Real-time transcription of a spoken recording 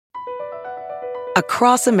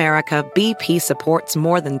Across America, BP supports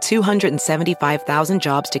more than 275,000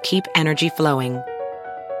 jobs to keep energy flowing.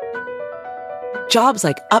 Jobs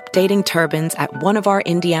like updating turbines at one of our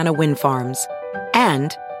Indiana wind farms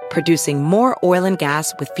and producing more oil and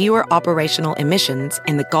gas with fewer operational emissions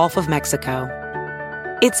in the Gulf of Mexico.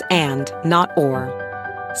 It's and, not or.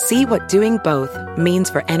 See what doing both means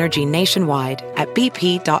for energy nationwide at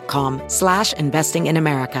bp.com/investing in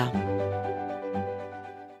America.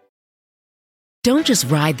 Don't just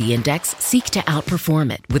ride the index, seek to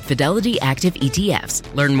outperform it with Fidelity Active ETFs.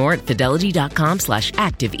 Learn more at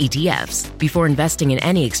fidelity.com/active ETFs. Before investing in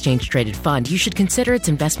any exchange-traded fund, you should consider its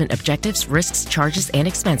investment objectives, risks, charges, and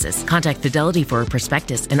expenses. Contact Fidelity for a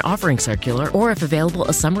prospectus, an offering circular, or if available,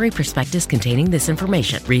 a summary prospectus containing this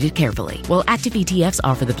information. Read it carefully. While active ETFs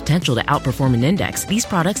offer the potential to outperform an index, these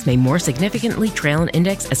products may more significantly trail an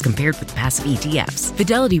index as compared with passive ETFs.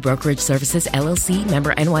 Fidelity Brokerage Services, LLC,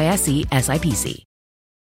 member NYSE, SIPC.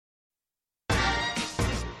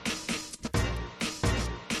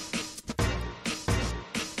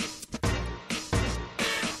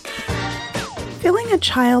 Filling a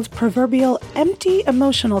child's proverbial empty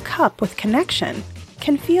emotional cup with connection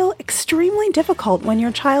can feel extremely difficult when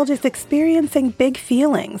your child is experiencing big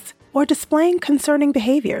feelings or displaying concerning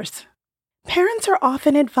behaviors. Parents are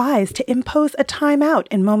often advised to impose a timeout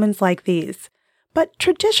in moments like these, but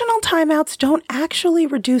traditional timeouts don't actually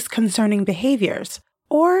reduce concerning behaviors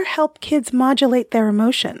or help kids modulate their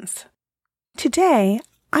emotions. Today,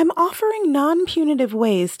 I'm offering non-punitive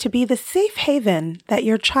ways to be the safe haven that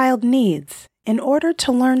your child needs in order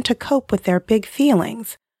to learn to cope with their big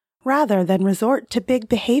feelings, rather than resort to big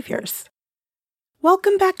behaviors.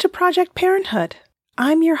 Welcome back to Project Parenthood.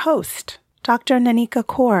 I'm your host, Dr. Nanika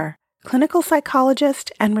Kaur, clinical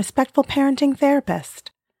psychologist and respectful parenting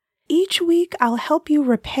therapist. Each week, I'll help you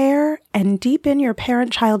repair and deepen your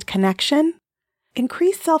parent-child connection,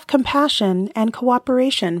 increase self-compassion and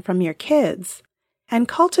cooperation from your kids, and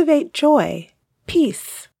cultivate joy,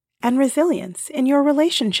 peace, and resilience in your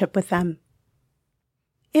relationship with them.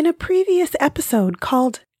 In a previous episode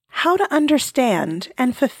called How to Understand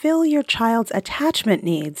and Fulfill Your Child's Attachment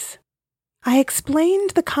Needs, I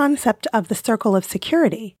explained the concept of the circle of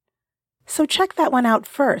security. So check that one out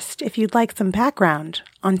first if you'd like some background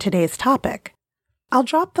on today's topic. I'll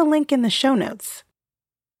drop the link in the show notes.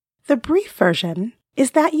 The brief version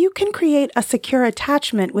is that you can create a secure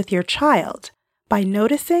attachment with your child by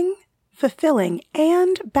noticing, fulfilling,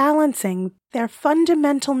 and balancing their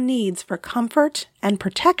fundamental needs for comfort and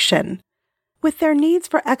protection with their needs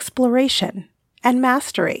for exploration and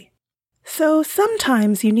mastery. So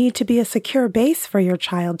sometimes you need to be a secure base for your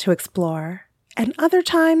child to explore, and other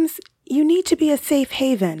times you need to be a safe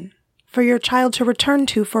haven for your child to return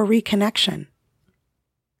to for reconnection.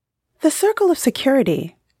 The circle of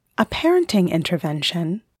security, a parenting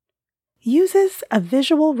intervention, uses a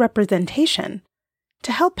visual representation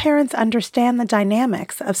to help parents understand the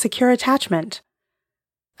dynamics of secure attachment.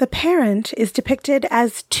 The parent is depicted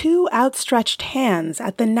as two outstretched hands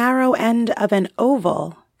at the narrow end of an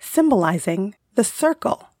oval, symbolizing the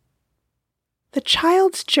circle. The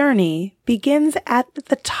child's journey begins at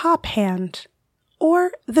the top hand,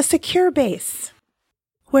 or the secure base,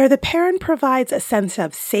 where the parent provides a sense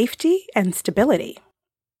of safety and stability.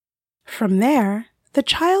 From there, the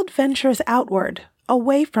child ventures outward,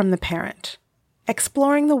 away from the parent,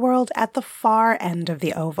 exploring the world at the far end of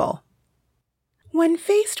the oval. When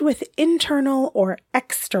faced with internal or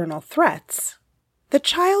external threats, the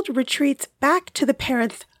child retreats back to the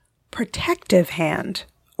parent's protective hand,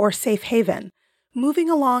 or safe haven, moving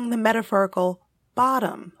along the metaphorical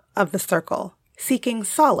bottom of the circle, seeking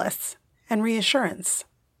solace and reassurance.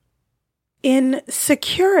 In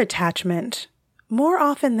secure attachment, more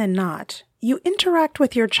often than not, you interact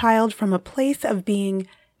with your child from a place of being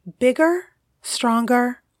bigger,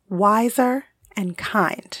 stronger, wiser, and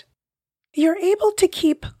kind. You're able to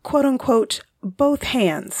keep, quote-unquote, both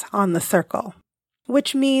hands on the circle,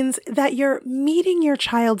 which means that you're meeting your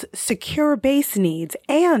child's secure base needs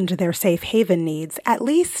and their safe haven needs at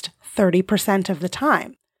least 30% of the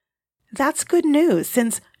time. That's good news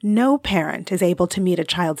since no parent is able to meet a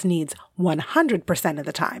child's needs 100% of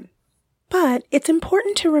the time. But it's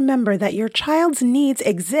important to remember that your child's needs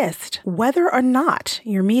exist whether or not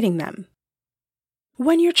you're meeting them.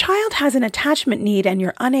 When your child has an attachment need and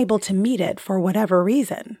you're unable to meet it for whatever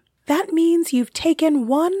reason, that means you've taken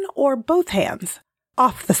one or both hands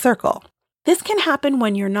off the circle. This can happen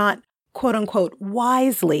when you're not, quote-unquote,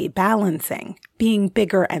 wisely balancing being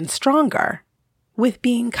bigger and stronger with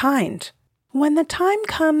being kind. When the time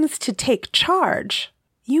comes to take charge,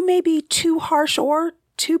 you may be too harsh or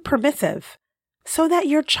too permissive, so that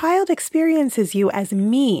your child experiences you as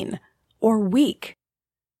mean or weak.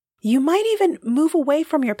 You might even move away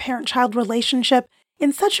from your parent-child relationship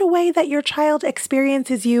in such a way that your child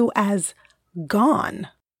experiences you as gone.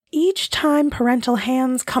 Each time parental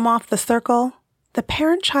hands come off the circle, the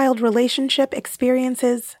parent-child relationship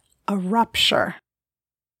experiences a rupture.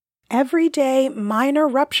 Every day, minor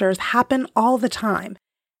ruptures happen all the time,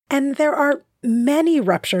 and there are many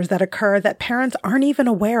ruptures that occur that parents aren't even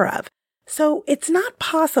aware of, so it's not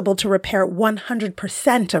possible to repair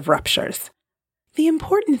 100% of ruptures. The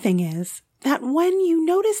important thing is that when you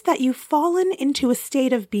notice that you've fallen into a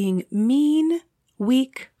state of being mean,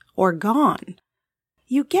 weak, or gone,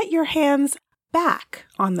 you get your hands back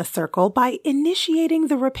on the circle by initiating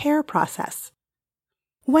the repair process.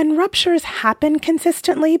 When ruptures happen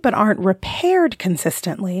consistently but aren't repaired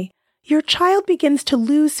consistently, your child begins to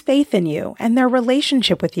lose faith in you and their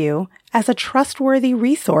relationship with you as a trustworthy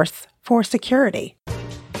resource for security.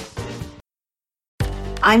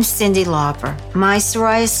 I'm Cindy Lauper. My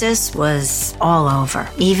psoriasis was all over,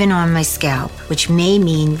 even on my scalp, which may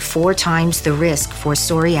mean 4 times the risk for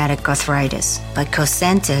psoriatic arthritis. But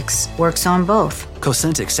Cosentyx works on both.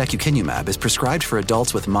 Cosentyx secukinumab is prescribed for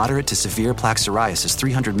adults with moderate to severe plaque psoriasis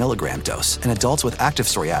 300 milligram dose and adults with active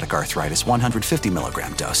psoriatic arthritis 150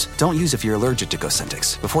 milligram dose. Don't use if you're allergic to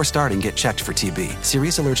Cosentyx. Before starting, get checked for TB,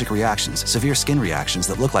 serious allergic reactions, severe skin reactions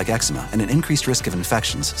that look like eczema, and an increased risk of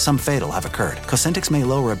infections, some fatal, have occurred. Cosentyx may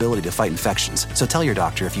lower ability to fight infections, so tell your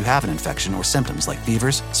doctor if you have an infection or symptoms like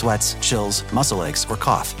fevers, sweats, chills, muscle aches, or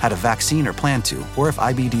cough, had a vaccine or plan to, or if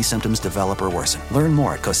IBD symptoms develop or worsen. Learn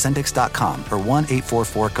more at Cosentyx.com or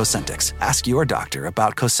 1-844-COSENTYX. Ask your doctor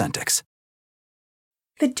about Cosentyx.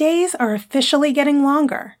 The days are officially getting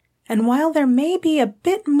longer, and while there may be a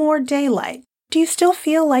bit more daylight, do you still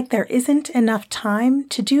feel like there isn't enough time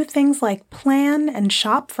to do things like plan and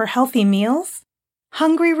shop for healthy meals?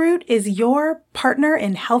 Hungryroot is your partner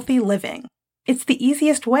in healthy living. It's the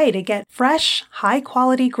easiest way to get fresh,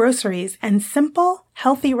 high-quality groceries and simple,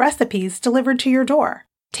 healthy recipes delivered to your door.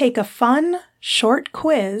 Take a fun, short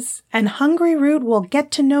quiz, and Hungryroot will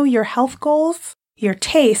get to know your health goals, your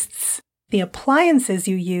tastes, the appliances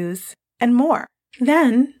you use, and more.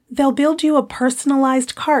 Then, they'll build you a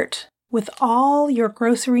personalized cart with all your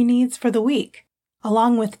grocery needs for the week,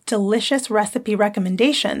 along with delicious recipe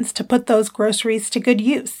recommendations to put those groceries to good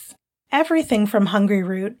use. Everything from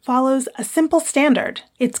Hungryroot follows a simple standard.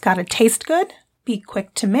 It's got to taste good, be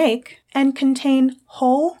quick to make, and contain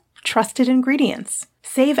whole, trusted ingredients.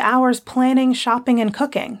 Save hours planning, shopping, and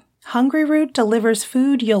cooking. Hungryroot delivers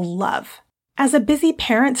food you'll love. As a busy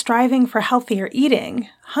parent striving for healthier eating,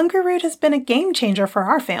 Hungryroot has been a game changer for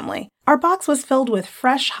our family. Our box was filled with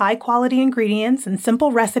fresh, high-quality ingredients and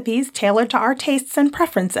simple recipes tailored to our tastes and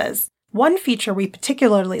preferences. One feature we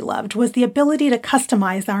particularly loved was the ability to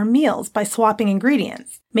customize our meals by swapping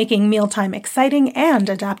ingredients, making mealtime exciting and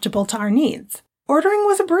adaptable to our needs. Ordering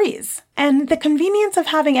was a breeze, and the convenience of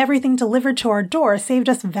having everything delivered to our door saved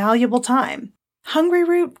us valuable time.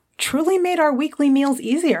 Hungryroot truly made our weekly meals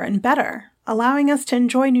easier and better, allowing us to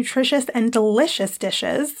enjoy nutritious and delicious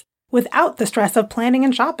dishes without the stress of planning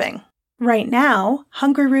and shopping. Right now,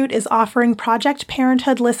 Hungryroot is offering Project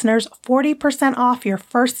Parenthood listeners 40% off your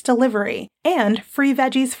first delivery and free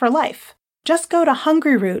veggies for life. Just go to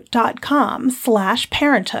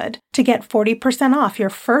hungryroot.com/parenthood to get 40% off your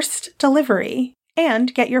first delivery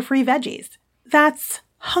and get your free veggies. That's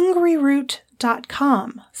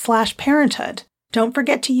hungryroot.com/parenthood. Don't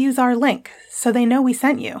forget to use our link so they know we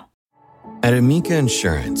sent you. At Amica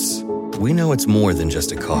Insurance, we know it's more than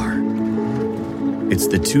just a car. It's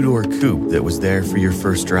the 2-door coupe that was there for your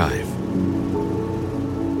first drive.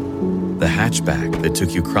 The hatchback that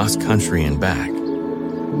took you cross-country and back.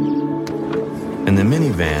 And the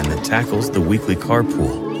minivan that tackles the weekly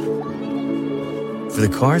carpool. For the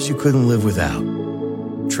cars you couldn't live without,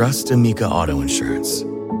 trust Amica Auto Insurance.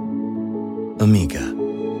 Amica.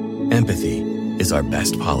 Empathy is our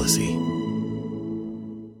best policy.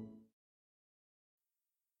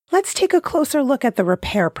 Let's take a closer look at the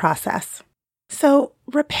repair process. So,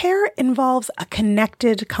 repair involves a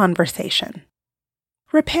connected conversation.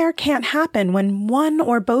 Repair can't happen when one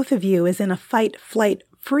or both of you is in a fight, flight,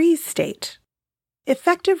 freeze state.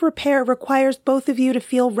 Effective repair requires both of you to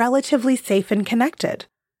feel relatively safe and connected.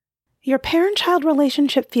 Your parent-child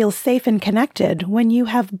relationship feels safe and connected when you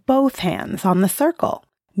have both hands on the circle,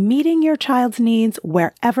 meeting your child's needs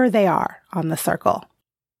wherever they are on the circle.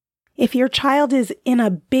 If your child is in a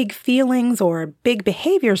big feelings or big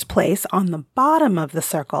behaviors place on the bottom of the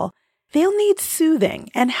circle, they'll need soothing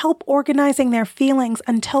and help organizing their feelings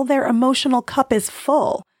until their emotional cup is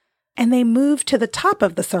full. and they move to the top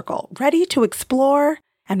of the circle, ready to explore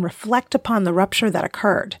and reflect upon the rupture that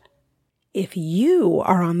occurred. If you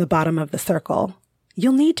are on the bottom of the circle,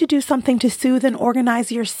 you'll need to do something to soothe and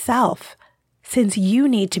organize yourself, since you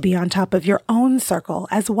need to be on top of your own circle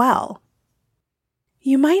as well.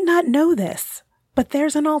 You might not know this, but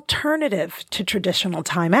there's an alternative to traditional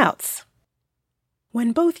timeouts.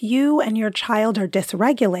 When both you and your child are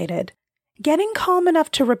dysregulated, getting calm enough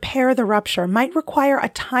to repair the rupture might require a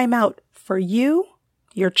timeout for you,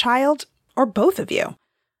 your child, or both of you.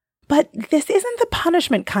 But this isn't the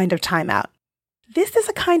punishment kind of timeout. This is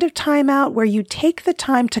a kind of timeout where you take the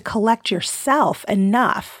time to collect yourself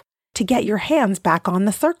enough to get your hands back on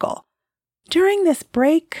the circle. During this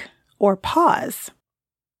break or pause,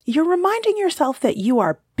 you're reminding yourself that you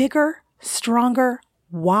are bigger, stronger,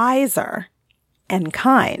 wiser, and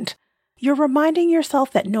kind. You're reminding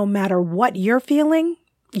yourself that no matter what you're feeling,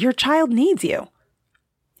 your child needs you.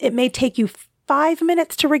 It may take you 5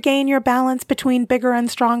 minutes to regain your balance between bigger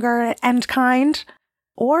and stronger and kind,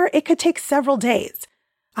 or it could take several days.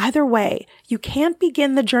 Either way, you can't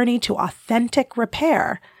begin the journey to authentic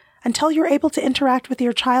repair until you're able to interact with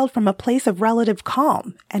your child from a place of relative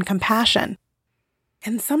calm and compassion.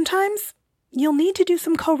 And sometimes you'll need to do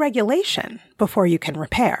some co-regulation before you can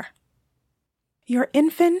repair. Your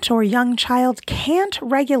infant or young child can't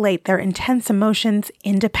regulate their intense emotions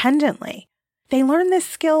independently. They learn this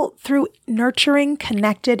skill through nurturing,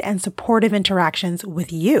 connected, and supportive interactions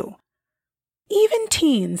with you. Even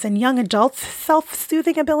teens and young adults'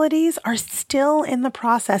 self-soothing abilities are still in the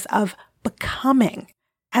process of becoming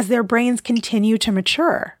as their brains continue to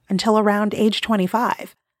mature until around age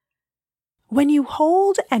 25. When you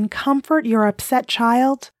hold and comfort your upset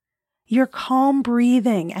child, your calm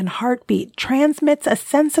breathing and heartbeat transmits a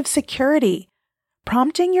sense of security,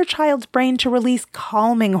 prompting your child's brain to release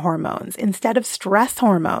calming hormones instead of stress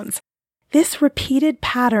hormones. This repeated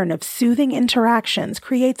pattern of soothing interactions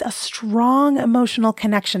creates a strong emotional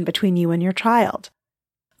connection between you and your child.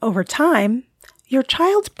 Over time, your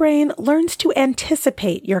child's brain learns to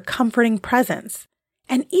anticipate your comforting presence,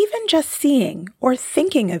 and even just seeing or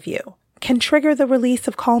thinking of you can trigger the release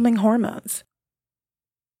of calming hormones.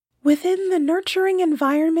 Within the nurturing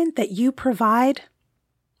environment that you provide,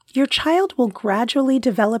 your child will gradually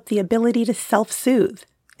develop the ability to self-soothe,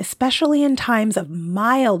 especially in times of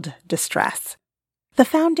mild distress. The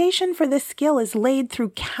foundation for this skill is laid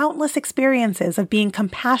through countless experiences of being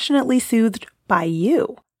compassionately soothed by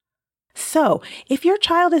you. So, if your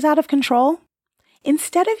child is out of control,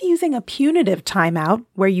 instead of using a punitive timeout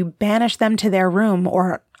where you banish them to their room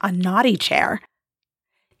or a naughty chair,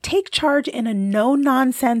 take charge in a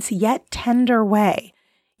no-nonsense yet tender way,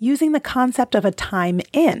 using the concept of a time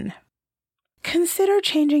in. Consider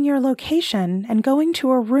changing your location and going to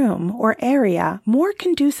a room or area more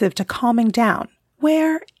conducive to calming down,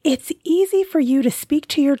 where it's easy for you to speak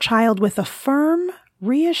to your child with a firm,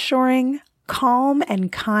 reassuring, calm,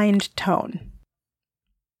 and kind tone.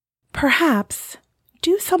 Perhaps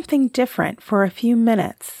do something different for a few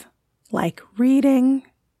minutes, like reading,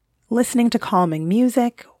 listening to calming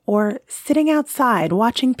music, or sitting outside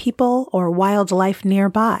watching people or wildlife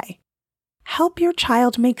nearby. Help your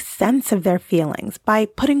child make sense of their feelings by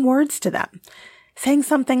putting words to them, saying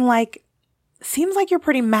something like, "Seems like you're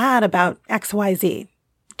pretty mad about XYZ.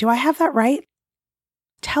 Do I have that right?"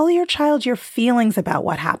 Tell your child your feelings about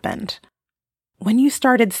what happened. When you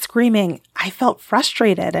started screaming, "I felt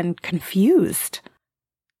frustrated and confused."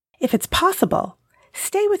 If it's possible,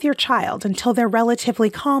 stay with your child until they're relatively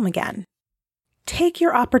calm again. Take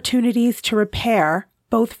your opportunities to repair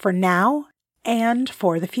both for now and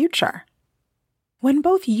for the future. When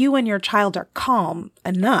both you and your child are calm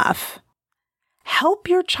enough, help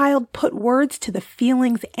your child put words to the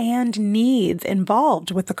feelings and needs involved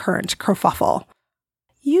with the current kerfuffle.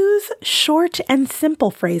 Use short and simple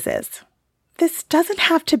phrases. This doesn't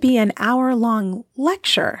have to be an hour-long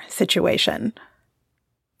lecture situation.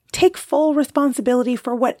 Take full responsibility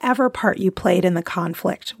for whatever part you played in the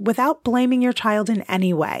conflict without blaming your child in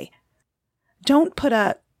any way. Don't put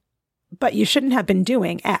a, "but you shouldn't have been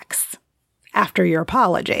doing X," after your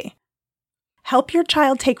apology. Help your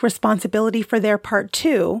child take responsibility for their part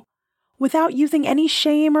too, without using any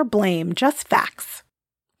shame or blame, just facts.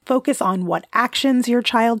 Focus on what actions your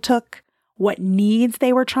child took, what needs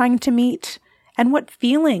they were trying to meet, and what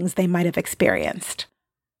feelings they might have experienced.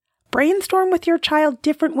 Brainstorm with your child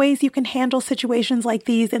different ways you can handle situations like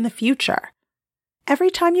these in the future. Every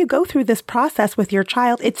time you go through this process with your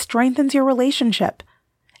child, it strengthens your relationship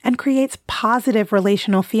and creates positive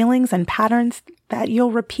relational feelings and patterns that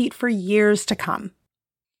you'll repeat for years to come.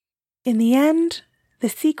 In the end, The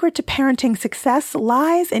secret to parenting success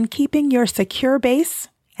lies in keeping your secure base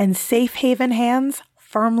and safe haven hands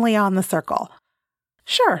firmly on the circle.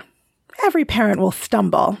 Sure, every parent will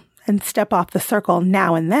stumble and step off the circle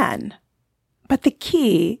now and then, but the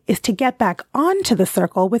key is to get back onto the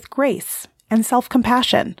circle with grace and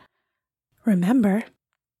self-compassion. Remember,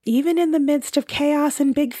 even in the midst of chaos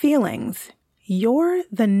and big feelings, you're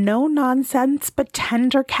the no-nonsense but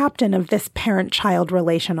tender captain of this parent-child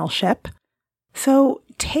relationship. So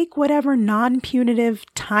take whatever non-punitive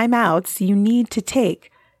timeouts you need to take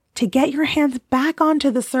to get your hands back onto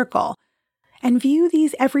the circle and view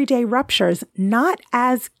these everyday ruptures not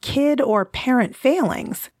as kid or parent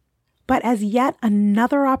failings, but as yet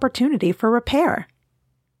another opportunity for repair.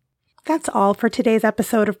 That's all for today's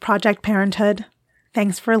episode of Project Parenthood.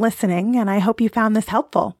 Thanks for listening, and I hope you found this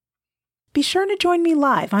helpful. Be sure to join me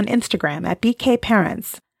live on Instagram at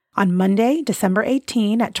BKParents on Monday, December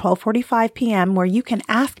 18 at 12:45 p.m., where you can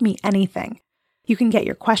ask me anything. You can get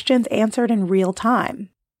your questions answered in real time.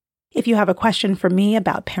 If you have a question for me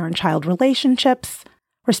about parent-child relationships,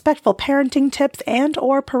 respectful parenting tips,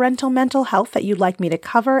 and/or parental mental health that you'd like me to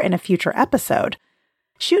cover in a future episode,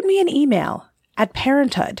 shoot me an email at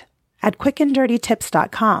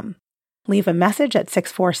parenthood@quickanddirtytips.com. Leave a message at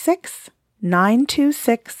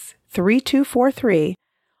 646-926-3243,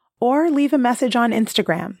 or leave a message on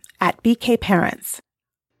Instagram at BKParents.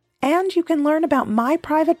 And you can learn about my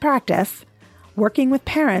private practice, working with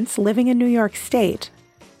parents living in New York State,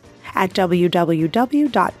 at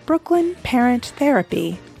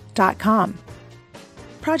www.brooklynparenttherapy.com.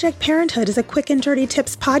 Project Parenthood is a Quick and Dirty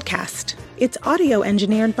Tips podcast. It's audio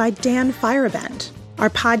engineered by Dan Firebend. Our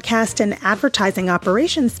podcast and advertising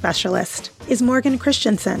operations specialist is Morgan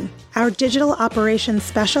Christensen. Our digital operations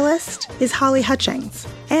specialist is Holly Hutchings.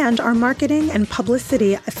 And our marketing and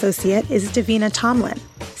publicity associate is Davina Tomlin.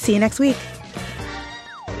 See you next week.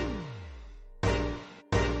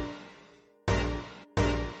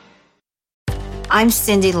 I'm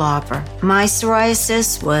Cyndi Lauper. My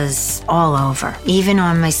psoriasis was all over, even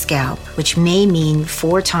on my scalp, which may mean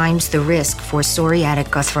 4 times the risk for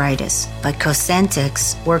psoriatic arthritis. But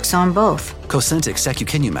Cosentyx works on both. Cosentyx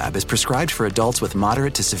secukinumab is prescribed for adults with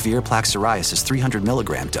moderate to severe plaque psoriasis 300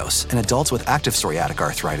 milligram dose and adults with active psoriatic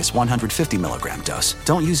arthritis 150 milligram dose.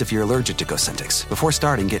 Don't use if you're allergic to Cosentyx. Before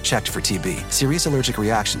starting, get checked for TB, serious allergic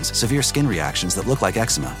reactions, severe skin reactions that look like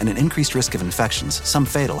eczema, and an increased risk of infections, some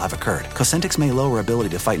fatal, have occurred. Cosentyx may lower ability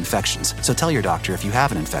to fight infections, so tell your doctor if you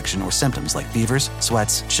have an infection or symptoms like fevers,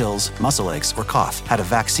 sweats, chills, muscle aches, or cough, had a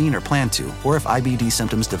vaccine or plan to, or if IBD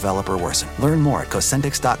symptoms develop or worsen. Learn more at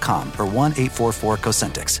Cosentyx.com or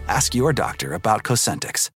 1-844-COSENTYX. Ask your doctor about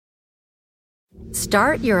Cosentyx.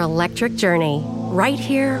 Start your electric journey right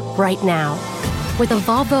here, right now. With a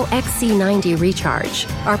Volvo XC90 Recharge,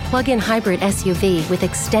 our plug-in hybrid SUV with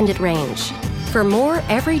extended range. For more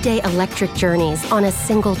everyday electric journeys on a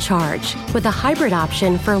single charge, with a hybrid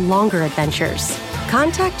option for longer adventures.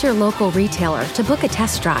 Contact your local retailer to book a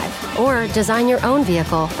test drive or design your own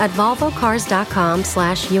vehicle at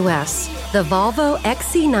volvocars.com/US. The Volvo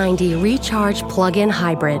XC90 Recharge Plug-in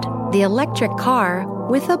Hybrid, the electric car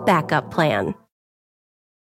with a backup plan.